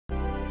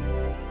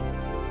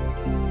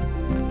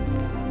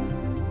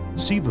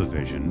Ciba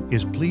Vision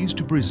is pleased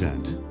to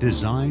present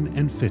design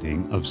and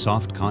fitting of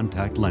soft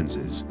contact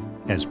lenses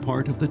as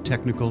part of the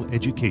Technical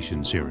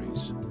Education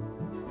Series.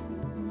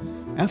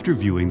 After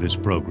viewing this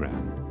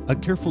program, a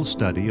careful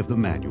study of the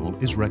manual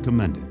is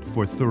recommended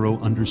for thorough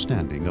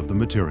understanding of the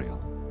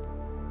material.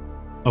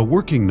 A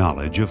working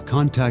knowledge of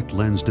contact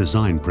lens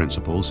design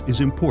principles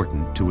is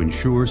important to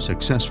ensure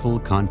successful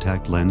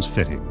contact lens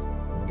fitting.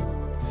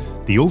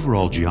 The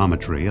overall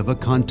geometry of a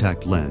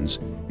contact lens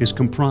is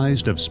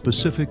comprised of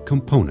specific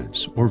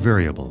components or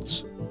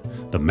variables.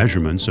 The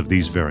measurements of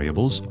these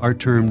variables are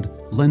termed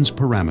lens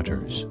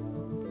parameters.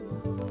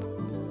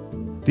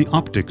 The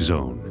optic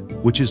zone,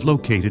 which is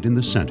located in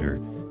the center,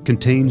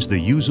 contains the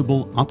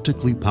usable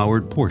optically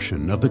powered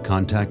portion of the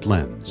contact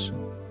lens.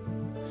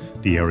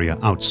 The area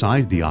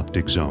outside the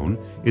optic zone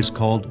is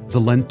called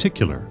the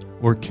lenticular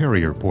or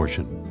carrier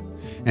portion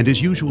and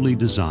is usually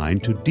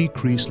designed to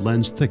decrease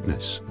lens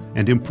thickness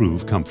and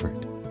improve comfort.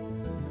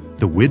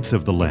 The width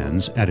of the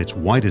lens at its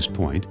widest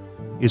point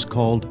is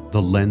called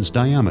the lens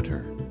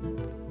diameter.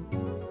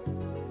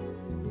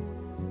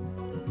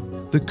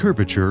 The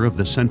curvature of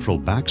the central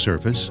back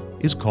surface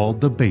is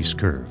called the base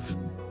curve.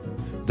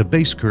 The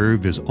base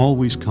curve is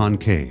always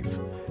concave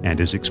and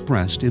is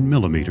expressed in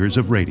millimeters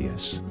of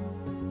radius.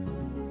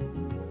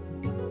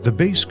 The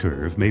base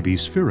curve may be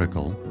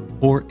spherical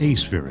or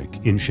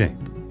aspheric in shape.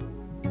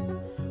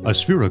 A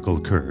spherical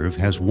curve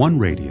has one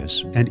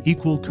radius and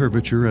equal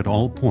curvature at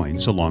all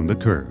points along the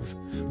curve,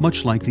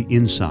 much like the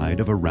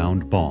inside of a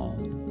round ball.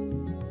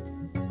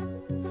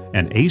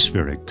 An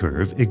aspheric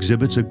curve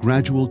exhibits a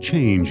gradual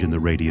change in the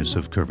radius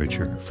of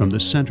curvature from the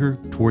center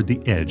toward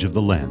the edge of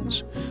the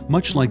lens,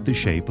 much like the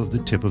shape of the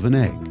tip of an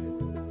egg.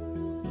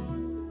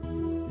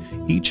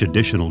 Each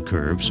additional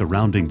curve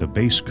surrounding the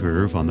base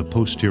curve on the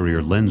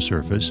posterior lens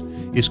surface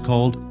is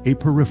called a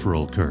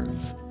peripheral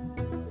curve.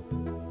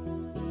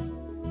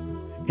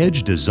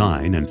 Edge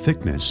design and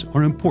thickness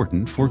are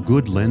important for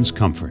good lens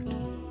comfort.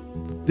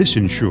 This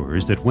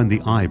ensures that when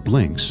the eye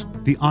blinks,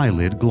 the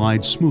eyelid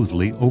glides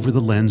smoothly over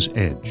the lens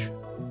edge.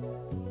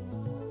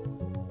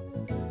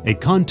 A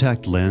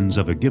contact lens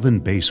of a given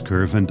base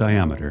curve and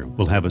diameter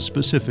will have a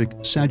specific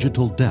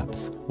sagittal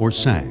depth, or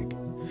sag.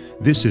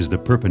 This is the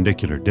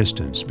perpendicular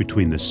distance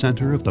between the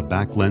center of the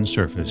back lens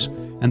surface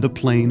and the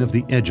plane of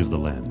the edge of the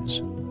lens.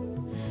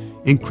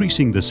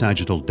 Increasing the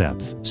sagittal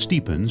depth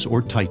steepens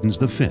or tightens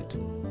the fit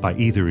by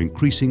either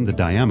increasing the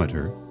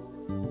diameter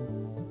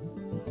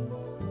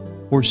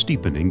or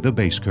steepening the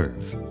base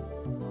curve.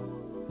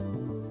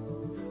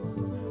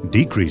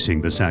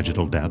 Decreasing the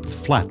sagittal depth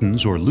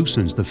flattens or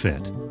loosens the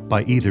fit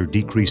by either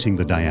decreasing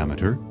the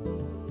diameter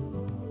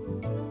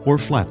or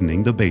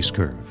flattening the base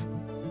curve.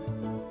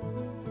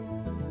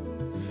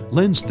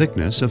 Lens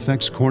thickness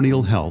affects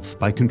corneal health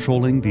by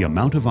controlling the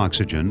amount of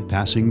oxygen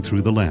passing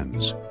through the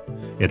lens.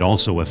 It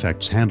also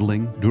affects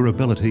handling,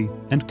 durability,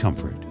 and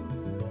comfort.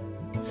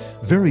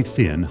 Very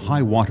thin,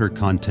 high water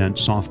content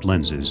soft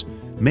lenses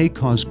may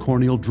cause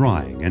corneal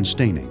drying and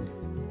staining.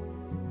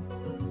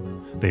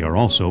 They are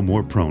also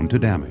more prone to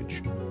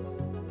damage.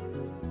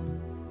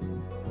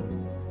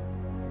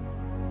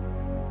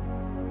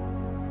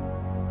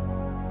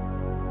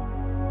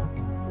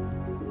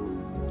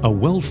 A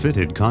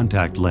well-fitted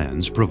contact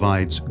lens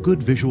provides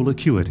good visual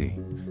acuity,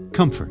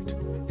 comfort,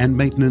 and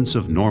maintenance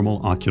of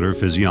normal ocular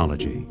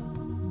physiology.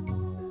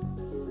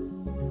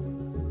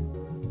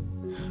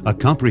 A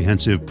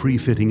comprehensive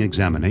pre-fitting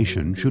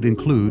examination should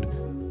include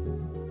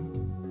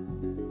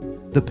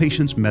the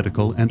patient's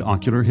medical and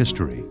ocular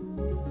history,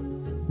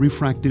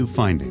 refractive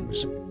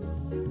findings,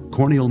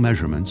 corneal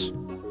measurements,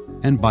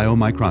 and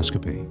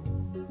biomicroscopy.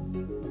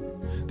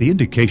 The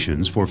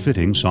indications for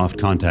fitting soft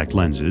contact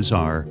lenses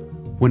are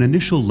when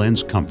initial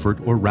lens comfort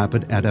or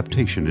rapid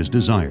adaptation is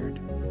desired,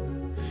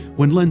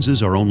 when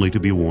lenses are only to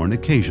be worn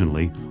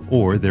occasionally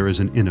or there is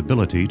an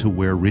inability to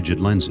wear rigid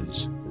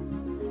lenses,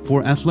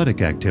 for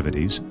athletic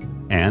activities,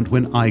 and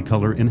when eye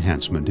color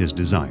enhancement is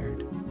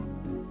desired.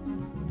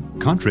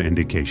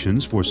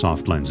 Contraindications for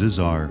soft lenses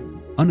are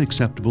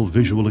unacceptable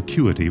visual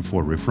acuity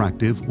for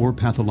refractive or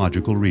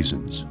pathological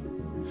reasons,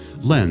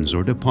 lens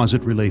or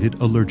deposit-related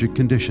allergic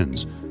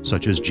conditions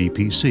such as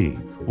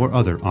GPC or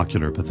other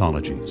ocular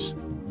pathologies,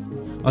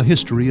 a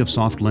history of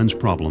soft lens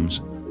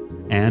problems,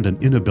 and an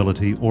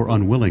inability or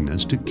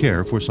unwillingness to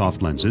care for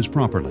soft lenses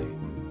properly.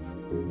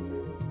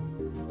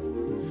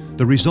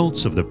 The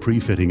results of the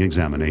pre-fitting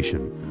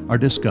examination are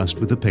discussed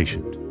with the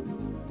patient.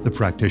 The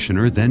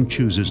practitioner then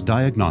chooses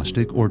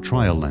diagnostic or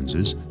trial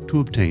lenses to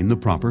obtain the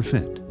proper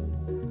fit.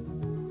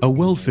 A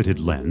well-fitted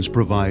lens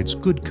provides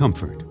good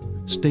comfort,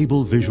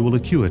 stable visual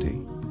acuity,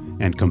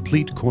 and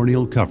complete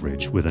corneal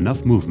coverage with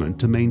enough movement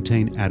to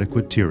maintain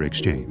adequate tear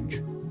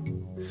exchange.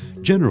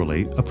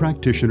 Generally, a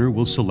practitioner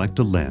will select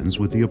a lens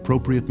with the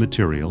appropriate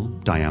material,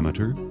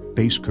 diameter,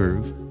 base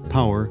curve,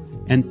 power,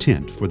 and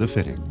tint for the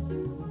fitting.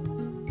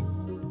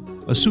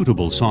 A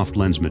suitable soft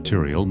lens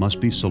material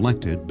must be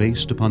selected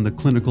based upon the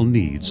clinical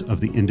needs of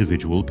the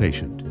individual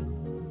patient.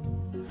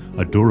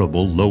 A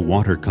durable, low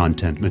water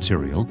content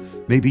material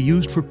may be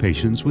used for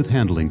patients with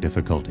handling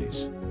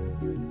difficulties.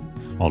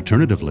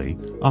 Alternatively,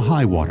 a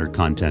high water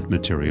content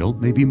material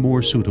may be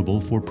more suitable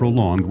for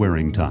prolonged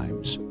wearing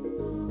times.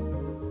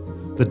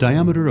 The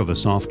diameter of a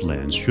soft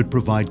lens should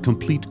provide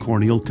complete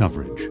corneal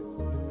coverage.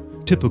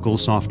 Typical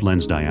soft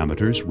lens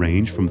diameters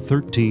range from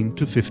 13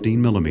 to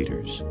 15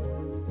 millimeters.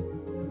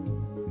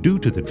 Due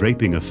to the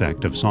draping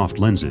effect of soft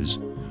lenses,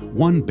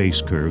 one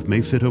base curve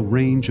may fit a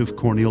range of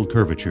corneal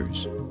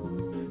curvatures.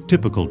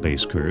 Typical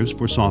base curves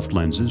for soft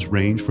lenses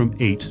range from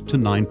 8 to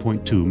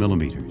 9.2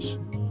 millimeters.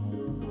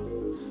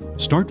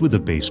 Start with the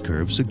base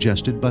curve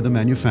suggested by the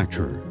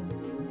manufacturer.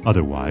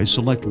 Otherwise,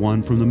 select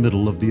one from the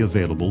middle of the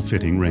available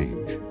fitting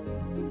range.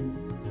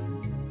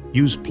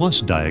 Use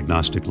plus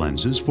diagnostic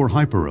lenses for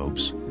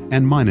hyperopes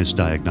and minus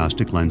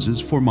diagnostic lenses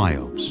for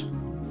myopes.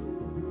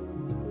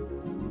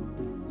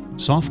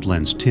 Soft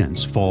lens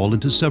tints fall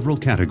into several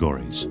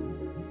categories.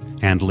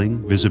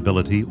 Handling,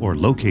 visibility, or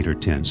locator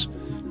tints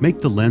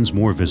make the lens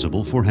more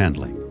visible for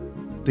handling.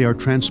 They are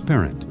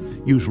transparent,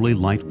 usually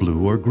light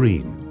blue or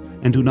green,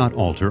 and do not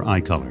alter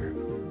eye color.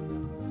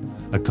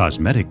 A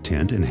cosmetic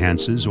tint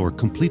enhances or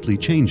completely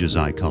changes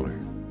eye color.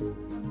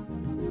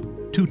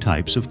 Two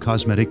types of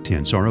cosmetic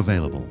tints are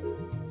available.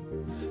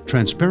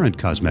 Transparent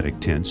cosmetic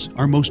tints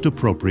are most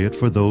appropriate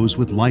for those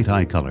with light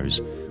eye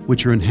colors,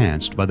 which are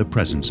enhanced by the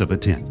presence of a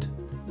tint.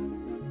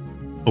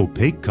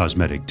 Opaque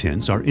cosmetic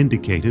tints are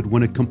indicated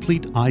when a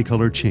complete eye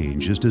color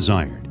change is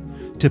desired,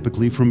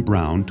 typically from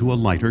brown to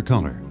a lighter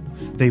color.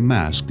 They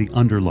mask the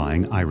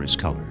underlying iris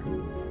color.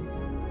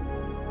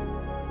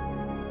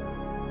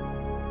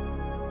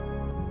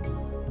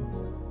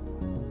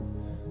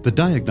 The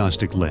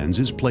diagnostic lens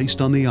is placed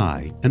on the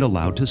eye and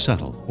allowed to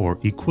settle or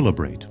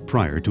equilibrate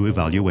prior to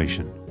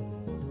evaluation.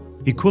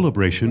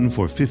 Equilibration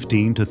for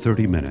 15 to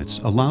 30 minutes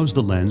allows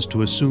the lens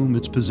to assume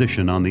its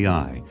position on the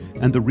eye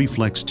and the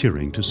reflex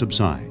tearing to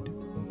subside.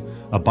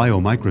 A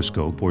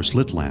biomicroscope or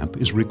slit lamp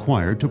is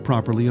required to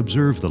properly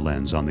observe the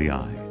lens on the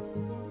eye.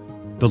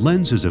 The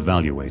lens is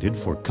evaluated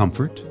for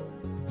comfort,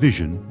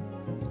 vision,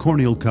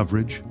 corneal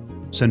coverage,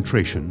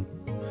 centration,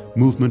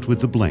 movement with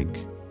the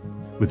blink,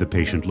 with the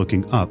patient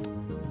looking up,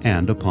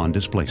 and upon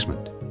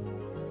displacement.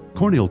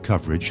 Corneal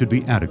coverage should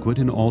be adequate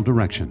in all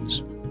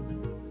directions.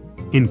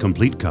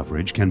 Incomplete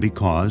coverage can be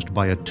caused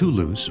by a too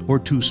loose or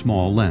too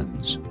small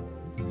lens.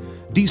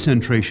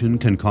 Decentration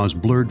can cause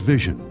blurred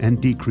vision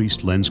and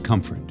decreased lens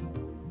comfort.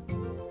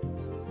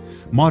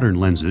 Modern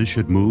lenses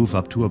should move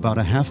up to about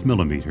a ½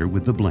 millimeter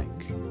with the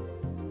blink.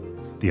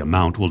 The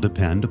amount will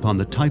depend upon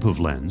the type of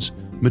lens,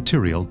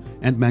 material,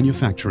 and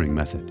manufacturing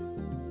method.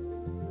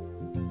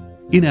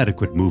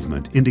 Inadequate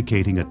movement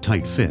indicating a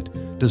tight fit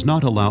does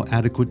not allow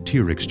adequate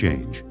tear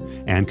exchange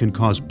and can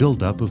cause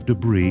buildup of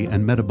debris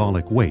and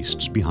metabolic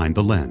wastes behind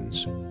the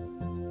lens.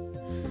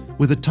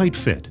 With a tight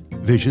fit,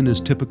 vision is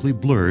typically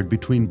blurred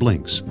between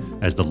blinks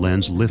as the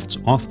lens lifts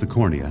off the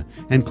cornea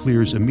and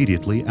clears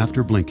immediately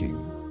after blinking.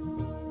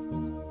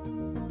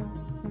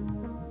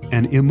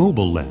 An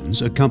immobile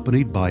lens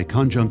accompanied by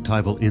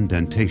conjunctival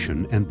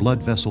indentation and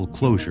blood vessel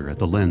closure at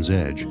the lens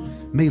edge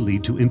may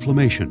lead to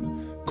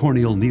inflammation,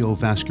 corneal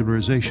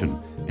neovascularization,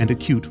 and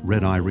acute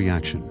red eye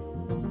reaction.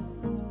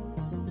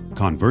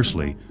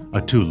 Conversely,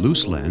 a too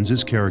loose lens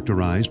is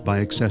characterized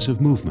by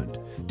excessive movement,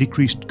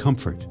 decreased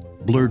comfort,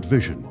 blurred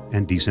vision,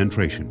 and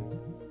decentration.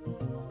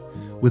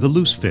 With a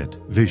loose fit,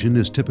 vision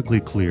is typically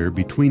clear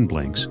between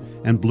blinks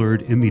and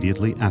blurred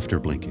immediately after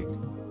blinking.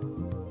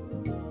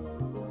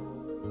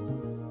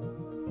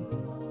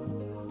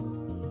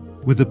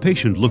 With the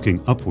patient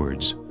looking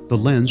upwards, the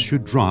lens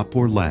should drop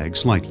or lag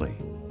slightly.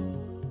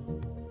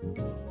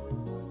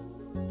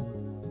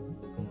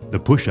 The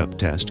push-up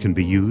test can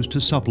be used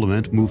to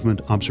supplement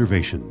movement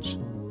observations.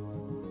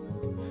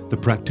 The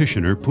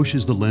practitioner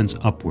pushes the lens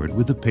upward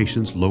with the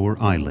patient's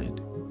lower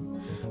eyelid.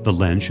 The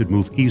lens should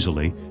move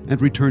easily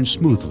and return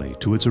smoothly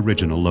to its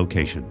original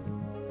location.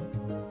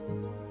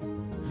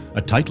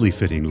 A tightly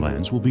fitting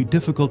lens will be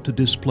difficult to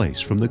displace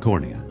from the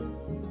cornea.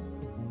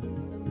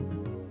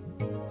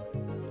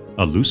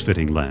 A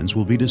loose-fitting lens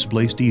will be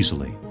displaced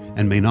easily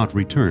and may not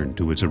return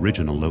to its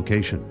original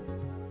location.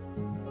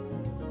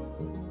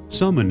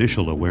 Some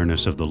initial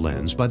awareness of the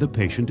lens by the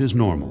patient is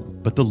normal,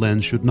 but the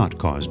lens should not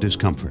cause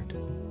discomfort.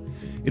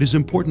 It is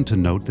important to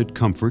note that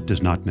comfort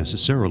does not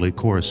necessarily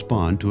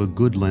correspond to a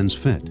good lens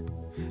fit,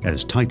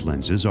 as tight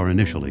lenses are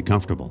initially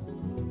comfortable.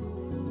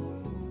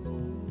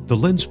 The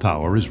lens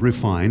power is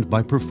refined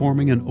by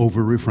performing an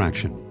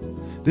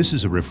over-refraction. This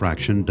is a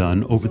refraction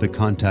done over the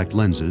contact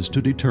lenses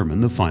to determine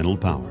the final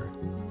power.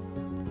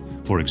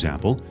 For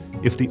example,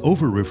 if the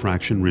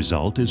over-refraction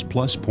result is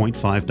plus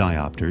 0.5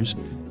 diopters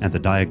and the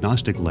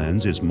diagnostic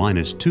lens is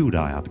minus 2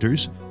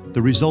 diopters,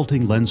 the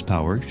resulting lens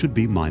power should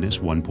be minus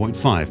 1.5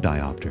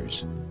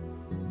 diopters.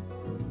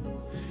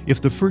 If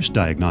the first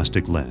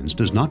diagnostic lens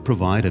does not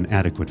provide an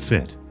adequate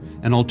fit,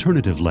 an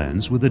alternative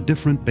lens with a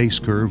different base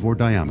curve or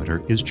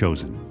diameter is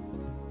chosen.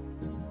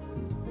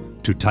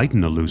 To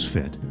tighten a loose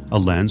fit, a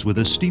lens with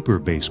a steeper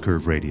base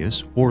curve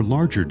radius or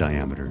larger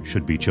diameter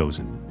should be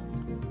chosen.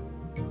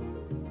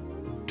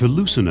 To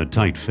loosen a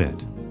tight fit,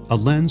 A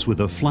lens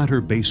with a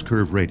flatter base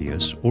curve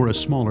radius or a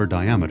smaller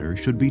diameter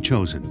should be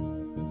chosen.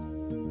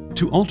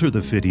 To alter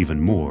the fit even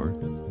more,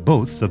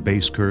 both the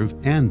base curve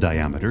and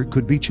diameter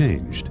could be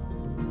changed.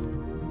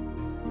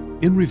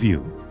 In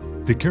review,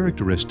 the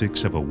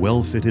characteristics of a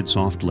well-fitted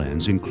soft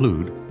lens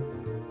include: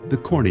 the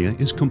cornea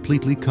is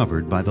completely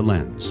covered by the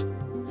lens.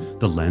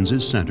 The lens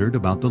is centered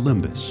about the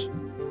limbus.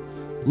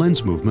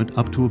 Lens movement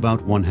up to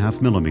about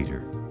 1/2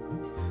 millimeter.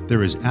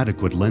 There is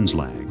adequate lens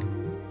lag.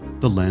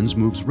 The lens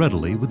moves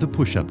readily with the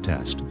push-up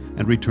test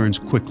and returns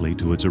quickly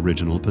to its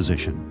original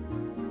position.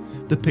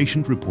 The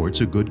patient reports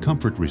a good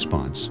comfort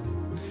response,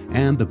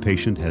 and the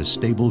patient has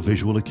stable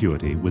visual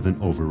acuity with an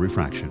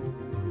over-refraction.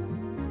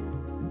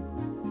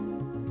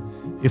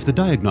 If the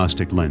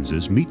diagnostic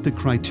lenses meet the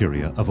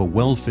criteria of a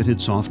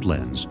well-fitted soft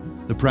lens,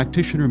 the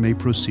practitioner may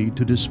proceed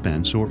to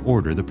dispense or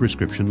order the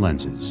prescription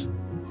lenses.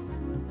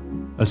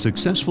 A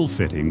successful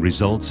fitting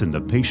results in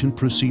the patient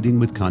proceeding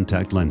with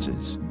contact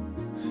lenses.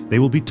 They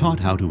will be taught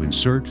how to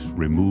insert,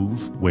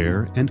 remove,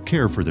 wear, and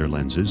care for their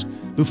lenses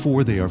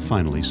before they are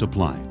finally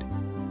supplied.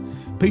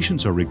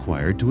 Patients are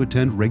required to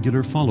attend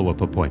regular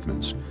follow-up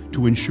appointments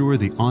to ensure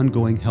the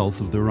ongoing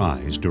health of their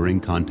eyes during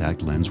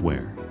contact lens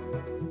wear.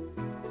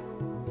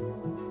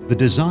 The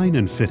design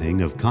and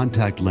fitting of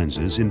contact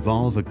lenses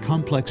involve a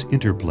complex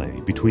interplay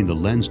between the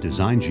lens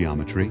design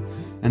geometry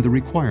and the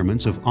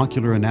requirements of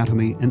ocular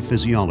anatomy and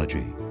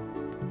physiology.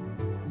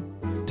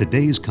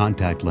 Today's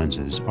contact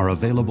lenses are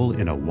available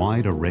in a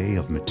wide array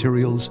of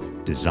materials,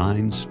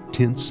 designs,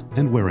 tints,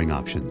 and wearing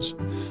options,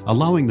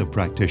 allowing the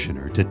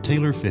practitioner to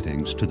tailor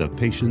fittings to the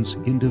patient's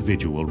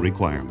individual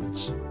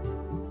requirements.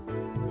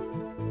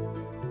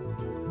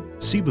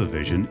 Ciba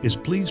Vision is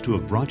pleased to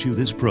have brought you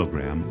this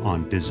program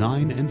on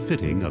design and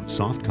fitting of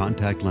soft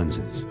contact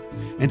lenses,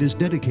 and is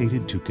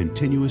dedicated to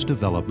continuous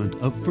development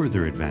of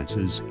further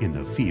advances in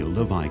the field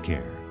of eye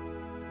care.